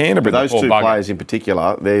 years at Canterbury. Those two players in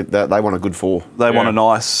particular, they want a good four. They want a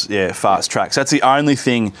nice, fast track. So that's the only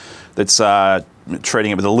thing that's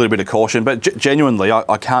treating it with a little bit of caution. But genuinely,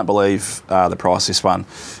 I can't believe the price this one.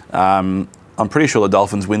 I'm pretty sure the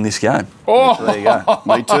Dolphins win this game. Oh, So there you go.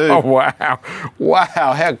 Me too.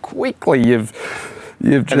 Wow! How quickly you've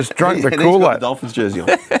just drunk the And he's got Kool-Aid. the Dolphins jersey on.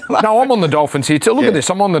 No, I'm on the Dolphins here too. Look at this.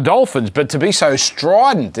 I'm on the Dolphins, but to be so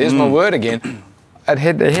strident, there's my word again, at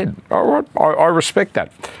head-to-head. All right, I respect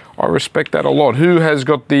that. I respect that a lot. Who has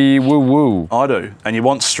got the woo-woo? I do. And you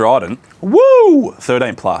want strident. Woo!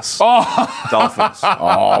 13 plus. Dolphins.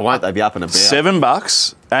 Oh, won't they be up and about?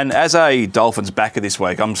 $7. And as a Dolphins backer this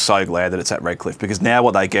week, I'm so glad that it's at Redcliffe because now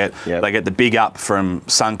what they get, they get the big up from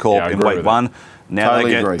Suncorp Yeah, I in agree week with one. Now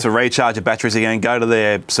Totally they get agree. to recharge their batteries again, go to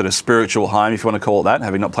their sort of spiritual home, if you want to call it that,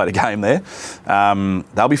 having not played a game there.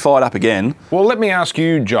 They'll be fired up again. Well, let me ask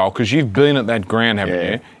you, Joel, because you've been at that ground,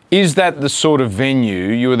 haven't you? Is that the sort of venue,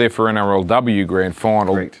 you were there for NRLW Grand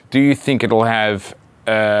Final, Correct. do you think it'll have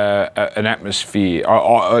an atmosphere?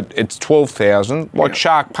 It's 12,000, like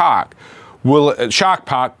Shark Park. Shark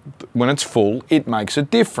Park, when it's full, it makes a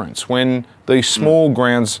difference. When these small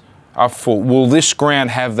grounds are full, will this ground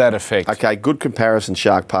have that effect? Okay, good comparison,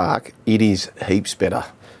 Shark Park. It is heaps better.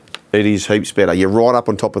 It is heaps better. You're right up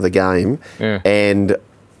on top of the game. Yeah. And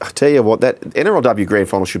I tell you what, that NRLW Grand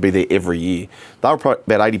Final should be there every year. They were probably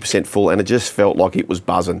about 80% full, and it just felt like it was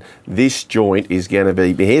buzzing. This joint is going to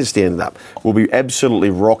be, my hair's standing up, will be absolutely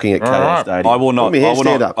rocking at KO right. Stadium. I will not. My hair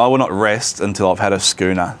stand up. I will not rest until I've had a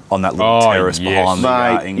schooner on that little terrace yes. behind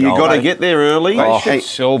the Mate, you got to get there early. They should Hey,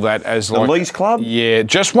 sell that as like Lees Club? Yeah,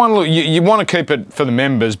 just one little. You want to keep it for the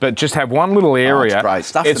members, but just have one little area. great.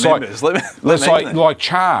 Stuff It's the like members. Let it's me like in. like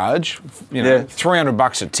charge, Yeah.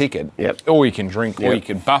 $300 a ticket. Yep. Or you can drink, or Yep. you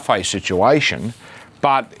can buffet situation,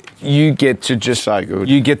 but you get to just So good.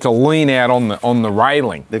 You get to lean out on the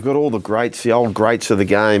railing. They've got all the greats, the old greats of the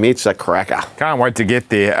game. It's a cracker. Can't wait to get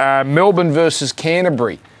there. Melbourne versus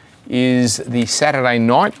Canterbury is the Saturday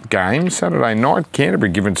night game. Saturday night,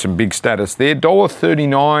 Canterbury given some big status there.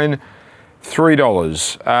 $1.39,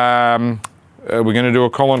 $3. We're going to do a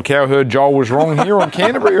Colin Cowherd. Joel was wrong here on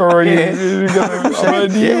Canterbury, or are you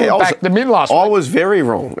going to back them in last I week? was very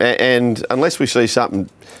wrong. And unless we see something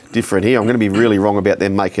different here, I'm going to be really wrong about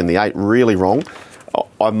them making the 8. Really wrong.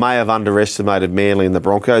 I may have underestimated Manly and the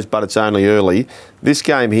Broncos, but it's only early. This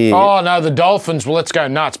game here... Oh, no, the Dolphins, well, let's go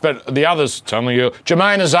nuts. But the others, it's only early.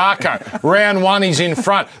 Jermaine Azarko, round one, he's in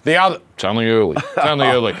front. The other, it's only early. It's only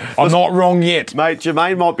early. I'm not wrong yet. Mate,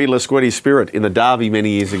 Jermaine might be Lasquetti's spirit in the Derby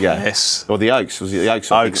many years ago. Yes. Or the Oaks. Was it the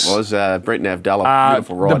Oaks? I think it was. Brent Navdala.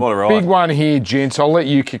 Beautiful The ride. What a ride. big one here, gents. I'll let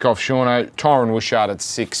you kick off, Shauno. Tyron Wishart at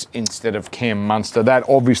 6 instead of Cam Munster. That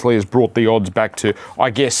obviously has brought the odds back to,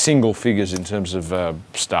 I guess, single figures in terms of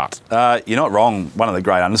start. You're not wrong. One of the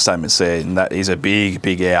great understatements there, and that is a big,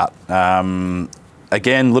 big out.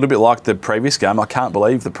 Again, a little bit like the previous game. I can't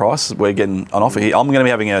believe the price we're getting on offer here. I'm going to be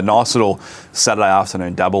having a nice little Saturday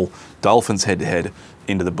afternoon double. Dolphins head-to-head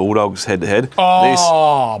into the Bulldogs head-to-head.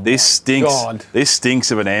 Oh, this stinks. God. This stinks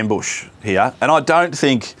of an ambush here. And I don't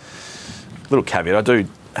think, little caveat, I do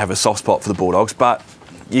have a soft spot for the Bulldogs, but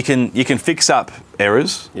you can fix up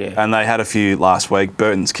errors, and they had a few last week.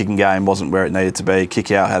 Burton's kicking game wasn't where it needed to be.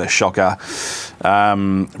 Kick out had a shocker.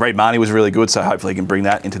 Reid Marnie was really good, so hopefully he can bring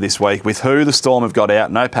that into this week. With who the Storm have got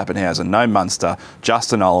out, no Pappenhausen, no Munster,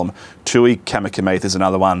 Justin Olam, Tui Kamikamithi is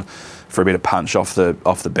another one for a bit of punch off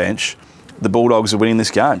the bench. The Bulldogs are winning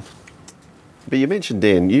this game. But you mentioned,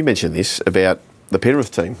 Dan, this about the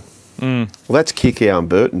Penrith team. Well, that's Kikau and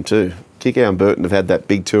Burton too. Kikau and Burton have had that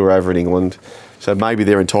big tour over in England, so maybe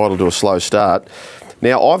they're entitled to a slow start.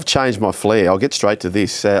 Now, I've changed my flair. I'll get straight to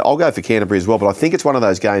this. I'll go for Canterbury as well, but I think it's one of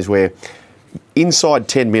those games where inside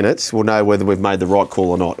 10 minutes, we'll know whether we've made the right call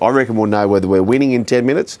or not. I reckon we'll know whether we're winning in 10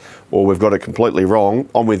 minutes or we've got it completely wrong.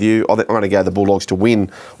 I'm with you. I think I'm going to go the Bulldogs to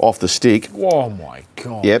win off the stick. Oh, my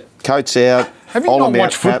God. Yep, Coates out. Have you Olam not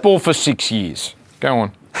watched out, Pap. football for 6 years? Go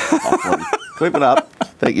on. Clip it up.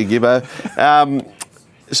 Thank you, Gibbo.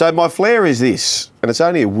 So my flair is this, and it's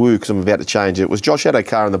only a woo because I'm about to change it. It was Josh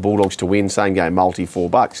Adokar and the Bulldogs to win, same game multi,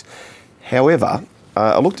 $4. However,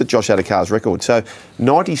 I looked at Josh Adokar's record. So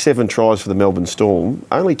 97 tries for the Melbourne Storm.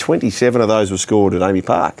 Only 27 of those were scored at Amy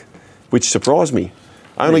Park, which surprised me.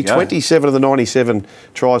 Only you go. 27 of the 97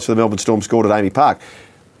 tries for the Melbourne Storm scored at Amy Park.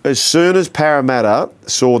 As soon as Parramatta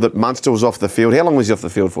saw that Munster was off the field, how long was he off the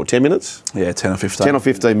field for? 10 minutes? Yeah, 10 or 15. 10 or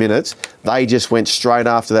 15 minutes, they just went straight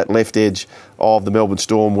after that left edge of the Melbourne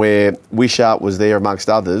Storm where Wishart was there amongst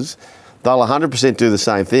others. they'll 100% do the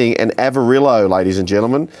same thing. And Avarillo, ladies and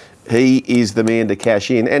gentlemen, he is the man to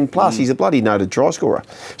cash in. And plus, he's a bloody noted try scorer.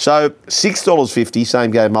 So $6.50,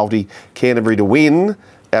 same game multi, Canterbury to win,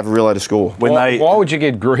 Avarillo to score. Why would you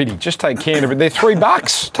get greedy? Just take Canterbury. They're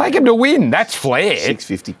 $3. Take them to win. That's fair.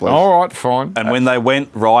 $6.50, please. All right, fine. And when they went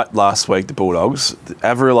right last week, the Bulldogs,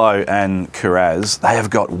 Avarillo and Carraz, they have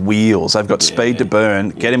got wheels. They've got speed to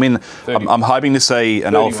burn. Get him in. I'm hoping to see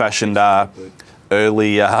an old-fashioned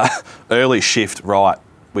early shift right,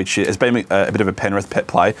 which has been a bit of a Penrith pet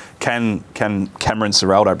play. Can Cameron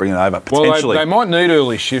Ciraldo bring it over potentially? Well, they might need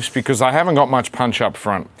early shifts because they haven't got much punch up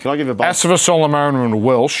front. Can I give a buzz? As for Solomon and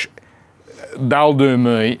Welsh, they'll do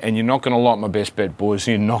me, and you're not going to like my best bet, boys.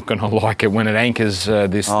 You're not going to like it when it anchors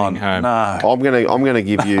this thing home. No. I'm going to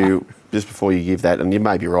give you, just before you give that, and you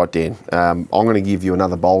may be right, Dan, I'm going to give you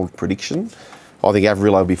another bold prediction. I think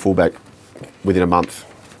Avarillo will be fullback within a month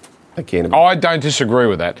at Canterbury. I don't disagree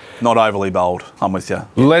with that. Not overly bold. I'm with you.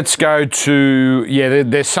 Let's go to,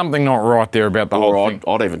 there's something not right there about the whole thing.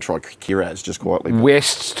 I'd even try Kiraz just quietly.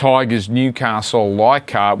 Wests, Tigers, Newcastle,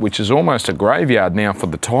 Leichhardt, which is almost a graveyard now for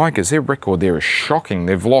the Tigers. Their record there is shocking.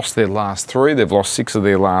 They've lost their last 3. They've lost 6 of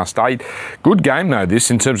their last 8. Good game, though, this,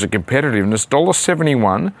 in terms of competitiveness.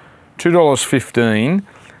 $1.71,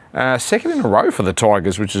 $2.15. Second in a row for the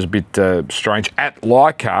Tigers, which is a bit strange, at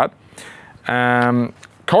Leichhardt.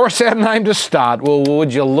 Coruscant name to start. Well,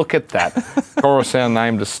 would you look at that? Coruscant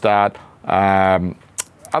name to start.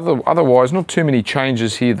 Otherwise, not too many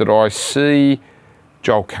changes here that I see.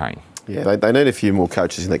 Joel Kane. Yeah, they need a few more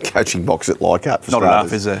coaches in the coaching box at Leichhardt. Not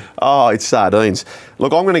enough, is there? Oh, it's sardines.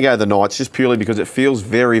 Look, I'm going to go the Knights just purely because it feels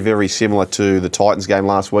very, very similar to the Titans game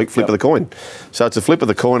last week, flip of the coin. So it's a flip of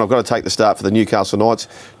the coin. I've got to take the start for the Newcastle Knights.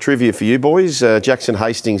 Trivia for you boys. Jackson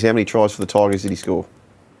Hastings, how many tries for the Tigers did he score?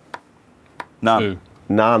 None. 2.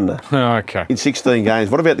 None. Okay. In 16 games.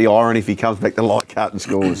 What about the irony if he comes back to Leichhardt and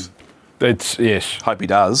scores? Yes. Hope he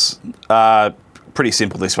does. Pretty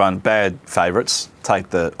simple, this one. Bad favourites. Take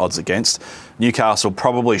the odds against. Newcastle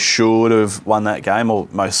probably should have won that game, or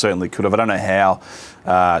most certainly could have. I don't know how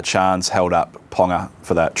Chance held up Ponga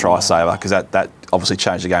for that try saver, because that obviously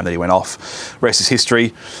changed the game that he went off. Rest is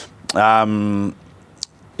history.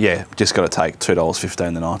 Just got to take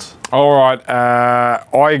 $2.15 the night. All right.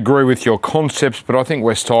 I agree with your concepts, but I think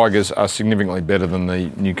West Tigers are significantly better than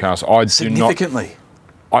the Newcastle. Significantly?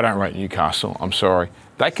 I don't rate Newcastle. I'm sorry.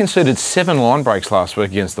 They conceded 7 line breaks last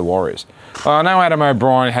week against the Warriors. I know Adam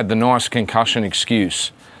O'Brien had the nice concussion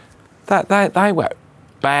excuse. They were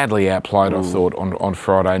badly outplayed, I thought, on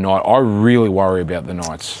Friday night. I really worry about the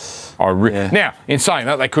Knights. Now, in saying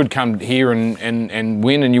that, they could come here and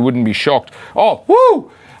win and you wouldn't be shocked. Oh,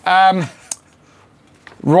 woo!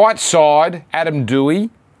 Right side, Adam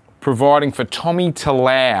Dewey, providing for Tommy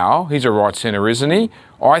Talau. He's a right centre, isn't he?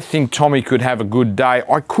 I think Tommy could have a good day.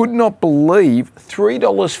 I could not believe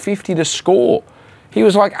 $3.50 to score. He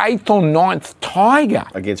was like 8th or 9th Tiger.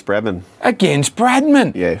 Against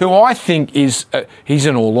Bradman. Yeah. Who I think is, he's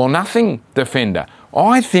an all or nothing defender.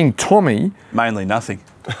 I think Tommy... Mainly nothing.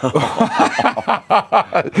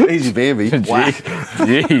 Easy Bambi.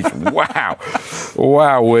 Jeez, wow.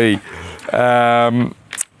 Wowee.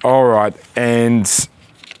 All right, and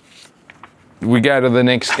we go to the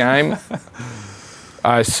next game.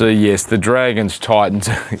 I see, yes, the Dragons Titans.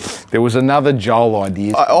 There was another Joel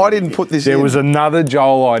Ideas. I didn't put this in. There was another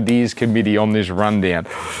Joel Ideas committee on this rundown.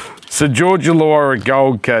 So George Illawarra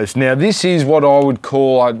Gold Coast. Now, this is what I would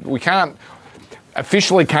call, we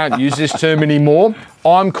officially can't use this term anymore.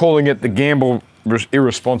 I'm calling it the gamble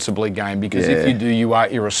irresponsibly game, because if you do, you are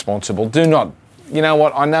irresponsible. Do not, you know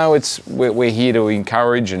what, I know we're here to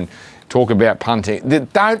encourage and talk about punting.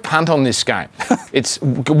 Don't punt on this game.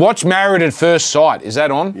 Watch Married at First Sight. Is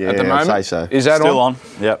that on at the moment? I'd say so. Is that Still on?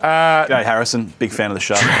 Yep. Jay Harrison, big fan of the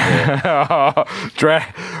show.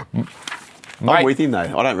 I'm with him,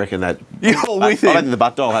 though. I don't reckon that. You're with him? I don't think the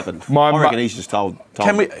butt dial happened. I reckon he's just told.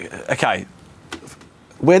 Can we... Okay.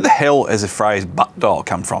 Where the hell has the phrase butt dial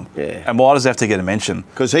come from? Yeah. And why does it have to get a mention?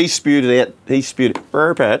 Because he spewed it out. Spewed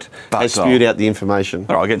out the information.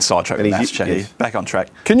 All right, getting sidetracked with And maths chat here. Back on track.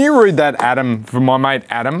 Can you read that, Adam, from my mate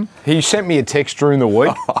Adam? He sent me a text during the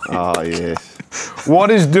week. Oh, yes.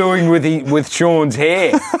 What is doing with Sean's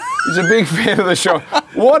hair? He's a big fan of the show.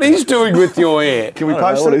 What is doing with your hair? Can we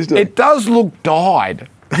post it? It does look dyed.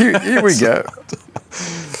 Here we go.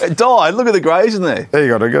 It died. Look at the greys in there. There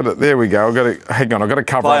you go. I got it. There we go. Hang on. I've got to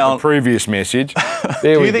cover up the previous message.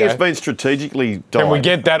 There Do we you think go. it's been strategically dyed? Can we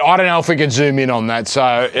get that? I don't know if we can zoom in on that.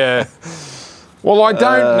 So, well, I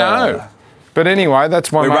don't know. But anyway,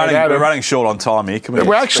 that's my mate Adam. We're running short on time here. Can we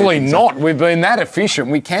We're actually not. We've been that efficient.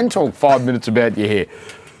 We can talk 5 minutes about your hair.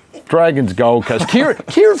 Dragons Gold Coast.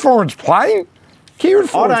 Kieran Foran's playing. Kieran I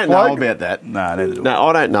Foran's don't know playing. about that. No, neither do No,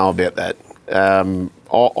 I don't know about that.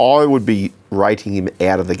 I would be rating him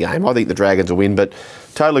out of the game. I think the Dragons will win, but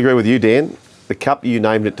totally agree with you, Dan. The cup you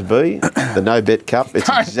named it to be, the No Bet Cup, it's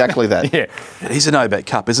exactly that. Yeah. It is a no-bet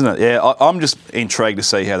cup, isn't it? Yeah, I'm just intrigued to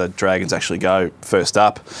see how the Dragons actually go first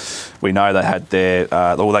up. We know they had they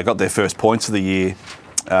got their first points of the year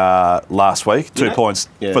last week, 2 points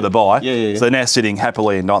for the bye. Yeah. So they're now sitting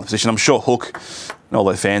happily in ninth position. I'm sure Hook and all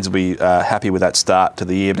their fans will be happy with that start to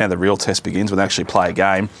the year. But now the real test begins when they actually play a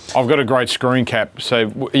game. I've got a great screen cap. So,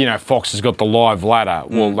 Fox has got the live ladder.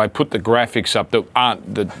 Well, they put the graphics up that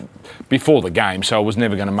aren't before the game, so I was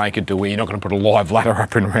never going to make it to where you're not going to put a live ladder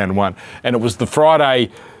up in round one. And it was the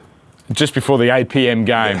Friday just before the 8 p.m.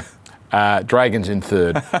 game. Dragons in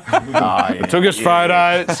third. It took us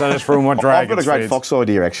photo, so that's from what Dragons I've got a great fans. Fox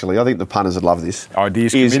idea, actually. I think the punters would love this.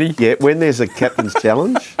 Ideas committee? Yeah, when there's a captain's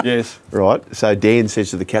challenge, Yes. right, so Dan says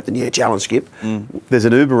to the captain, challenge, Skip. There's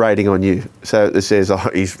an Uber rating on you. So it says,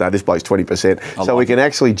 this bloke's 20%. So we can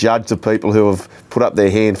actually judge the people who have put up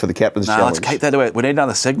their hand for the captain's No, challenge. let's keep that away. We need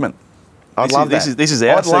another segment. I'd love that. This is our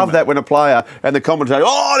I'd love segment. that when a player and the commentator,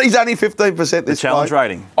 he's only 15% The this challenge bloke.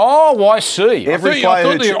 rating. Oh, I see. Every I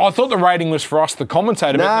player thought, I thought the rating was for us, the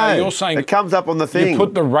commentator. No, but no, you're saying it comes up on the thing. you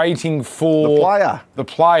put the rating for The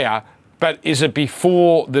player. but is it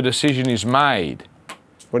before the decision is made?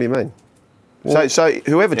 What do you mean? So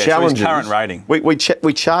whoever so his challenges, current rating.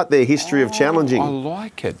 we chart their history of challenging. I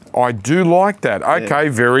like it. I do like that. Okay,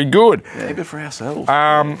 very good. Keep it for ourselves. No.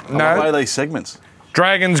 I love these segments.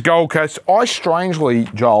 Dragons, Gold Coast. I strangely,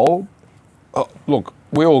 Joel, look,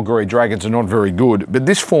 we all agree Dragons are not very good, but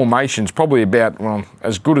this formation's probably about,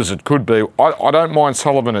 as good as it could be. I don't mind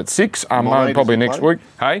Sullivan at 6. Monet Probably doesn't next play? week.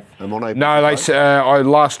 Hey? Monet No, doesn't play?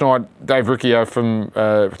 last night, Dave Riccio from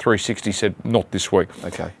 360 said not this week.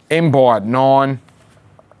 Okay. Mbai at 9.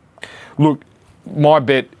 Look, my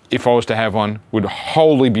bet, if I was to have one, would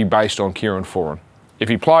wholly be based on Kieran Foran. If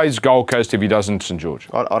he plays Gold Coast, if he doesn't, St George.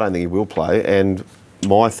 I don't think he will play. And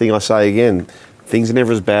my thing, I say again, things are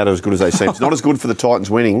never as bad or as good as they seem. It's not as good for the Titans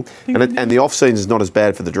winning, and the off-season is not as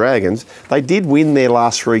bad for the Dragons. They did win their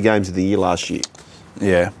last 3 games of the year last year.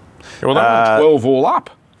 Yeah. Well, they won 12 all up.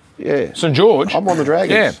 Yeah. St George. I'm on the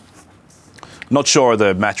Dragons. Yeah. Not sure of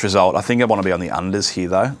the match result. I think I want to be on the unders here,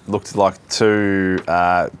 though. Looked like 2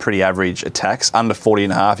 pretty average attacks. Under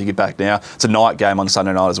 40.5, you get back now. It's a night game on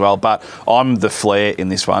Sunday night as well. But I'm the flair in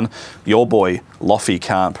this one. Your boy, Lofi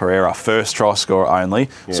Khan Pereira, first try scorer only.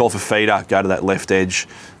 Yeah. Saw Fafita go to that left edge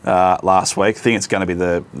last week. Think it's going to be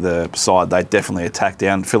the side they definitely attack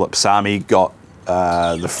down. Philip Sami got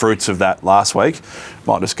the fruits of that last week.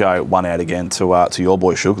 Might just go one out again to your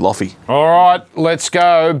boy, Shug, Lofi. All right, let's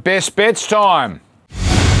go. Best bets time.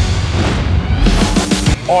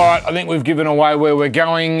 All right, I think we've given away where we're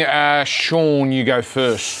going. Sean, you go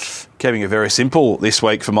first. Keeping it very simple this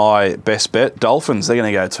week for my best bet. Dolphins, they're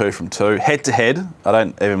going to go 2 from 2. Head to head, I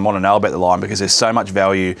don't even want to know about the line because there's so much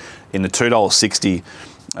value in the $2.60,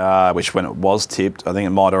 which when it was tipped, I think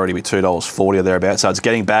it might already be $2.40 or thereabouts. So it's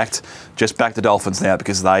getting backed. Just back the Dolphins now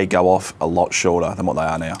because they go off a lot shorter than what they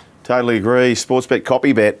are now. Totally agree. Sportsbet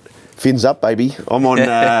copy bet. Fins up, baby. I'm on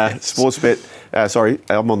Sportsbet.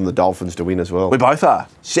 I'm on the Dolphins to win as well. We both are.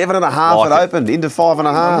 7.5 Like it it. opened into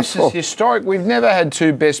 5.5. This is historic. We've never had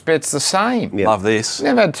 2 best bets the same. Yeah. Love this.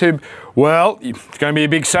 Never had 2. Well, it's going to be a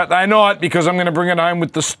big Saturday night because I'm going to bring it home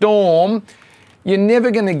with the Storm. You're never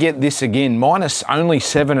going to get this again. Minus only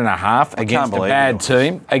 7.5 against a believe bad it.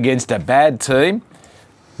 team. Against a bad team.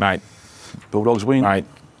 Mate, Bulldogs win. Mate,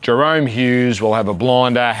 Jerome Hughes will have a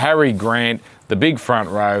blinder. Harry Grant, the big front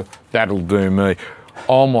row, that'll do me.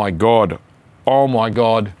 Oh my God.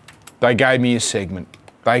 They gave me a segment.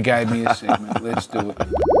 Let's do it.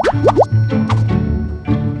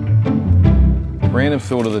 Random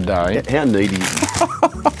thought of the day. How needy.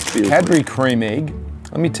 Cadbury Cream Egg,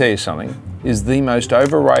 let me tell you something, is the most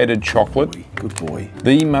overrated chocolate. Good boy.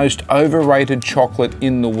 The most overrated chocolate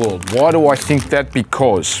in the world. Why do I think that?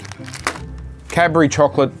 Because Cadbury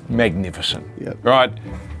chocolate, magnificent. Yep. Right?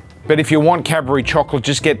 But if you want Cadbury chocolate,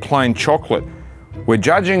 just get plain chocolate. We're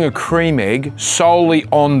judging a cream egg solely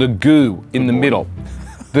on the goo in the middle.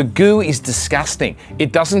 The goo is disgusting.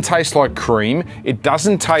 It doesn't taste like cream. It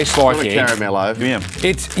doesn't taste like Not a egg. caramello. Yeah.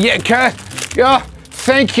 It's,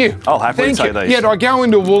 thank you. I'll happily Thank take you. these. Yet I go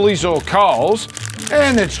into Woolies or Coles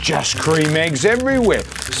and it's just cream eggs everywhere.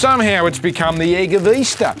 Somehow it's become the egg of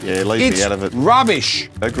Easter. Yeah, leave me It's out of it. Rubbish.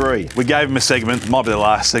 Agree. We gave him a segment. Might be the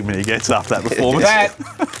last segment he gets after that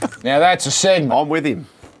performance. Now that's a segment. I'm with him.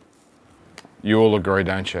 You all agree,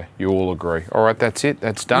 don't you? You all agree. All right, that's it.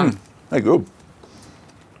 That's done. Hey, good.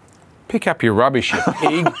 Pick up your rubbish, you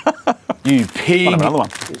pig. You pig. Another one.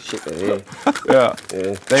 Shit there. Yeah.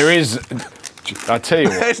 There is, I tell you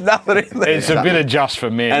what, There's nothing in there. it's a bit of just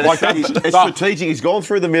for men. And Like it's strategic. He's gone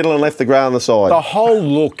through the middle and left the grey on the side. the whole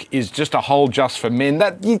look is just a whole just for men.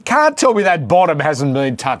 That you can't tell me that bottom hasn't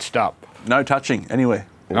been touched up. No touching anywhere.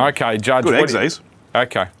 Okay, Judge. Good what eggs, do you- these.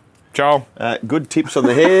 Okay. Joel. Good tips on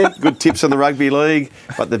the hair, good tips on the rugby league,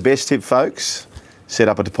 but the best tip, folks, set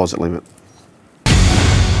up a deposit limit.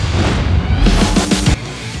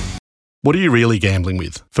 What are you really gambling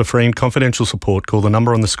with? For free and confidential support, call the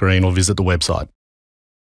number on the screen or visit the website.